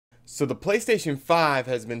So the PlayStation 5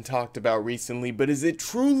 has been talked about recently, but is it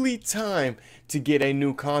truly time to get a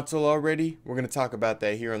new console already? We're going to talk about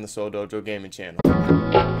that here on the Seoul Dojo Gaming channel.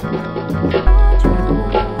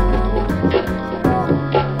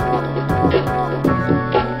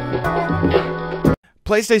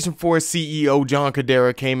 PlayStation 4 CEO John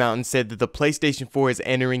Kodera came out and said that the PlayStation 4 is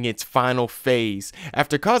entering its final phase.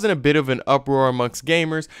 After causing a bit of an uproar amongst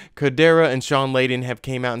gamers, Kodera and Sean Layden have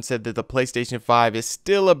came out and said that the PlayStation 5 is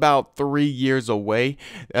still about 3 years away.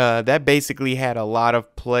 That basically had a lot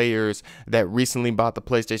of players that recently bought the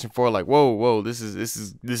PlayStation 4 like, whoa, this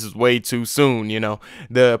is way too soon, you know.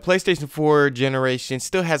 The PlayStation 4 generation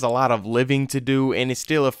still has a lot of living to do, and it's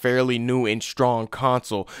still a fairly new and strong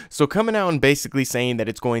console. So coming out and basically saying that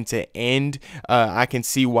it's going to end, I can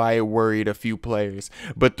see why it worried a few players.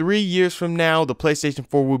 But 3 years from now, the PlayStation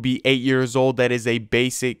 4 will be 8 years old. That is a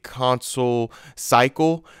basic console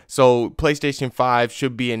cycle. So PlayStation 5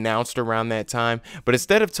 should be announced around that time. But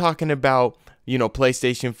instead of talking about, you know,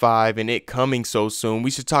 PlayStation 5 and it coming so soon,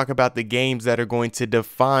 we should talk about the games that are going to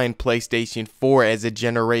define PlayStation 4 as a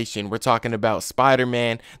generation. We're talking about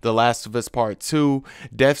Spider-Man, The Last of Us Part 2,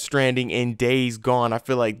 Death Stranding, and Days Gone. I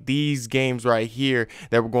feel like these games right here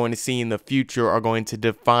that we're going to see in the future are going to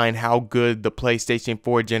define how good the PlayStation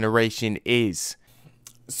 4 generation is.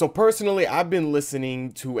 So personally, I've been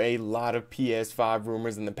listening to a lot of PS5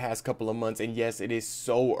 rumors in the past couple of months, and yes, it is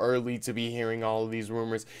so early to be hearing all of these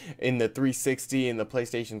rumors. In the 360 and the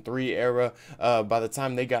PlayStation 3 era, by the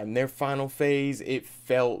time they got in their final phase, it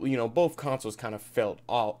felt, you know, both consoles kind of felt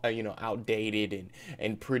all, outdated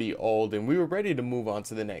and pretty old, and we were ready to move on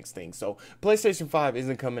to the next thing. So PlayStation 5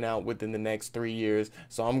 isn't coming out within the next 3 years,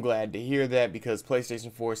 so I'm glad to hear that, because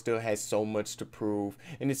PlayStation 4 still has so much to prove,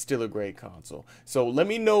 and it's still a great console. So let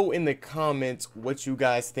me know in the comments what you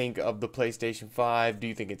guys think of the PlayStation 5. Do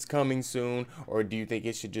you think it's coming soon, or do you think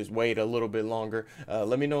it should just wait a little bit longer?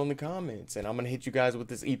 Let me know in the comments, and I'm gonna hit you guys with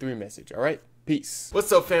this E3 message. All right, peace.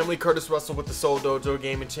 What's up, family? Curtis Russell with the Seoul Dojo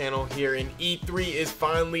Gaming channel here, and E3 is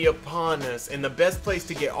finally upon us, and the best place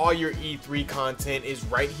to get all your E3 content is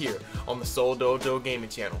right here on the Seoul Dojo Gaming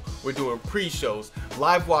channel. We're doing pre-shows,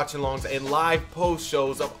 live watch-alongs, and live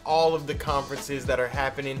post-shows of all of the conferences that are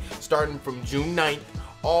happening starting from June 9th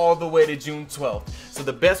all the way to June 12th. So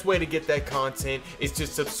the best way to get that content is to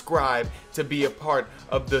subscribe to be a part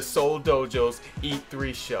of the Seoul Dojo's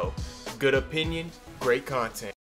E3 show. Good opinion, great content.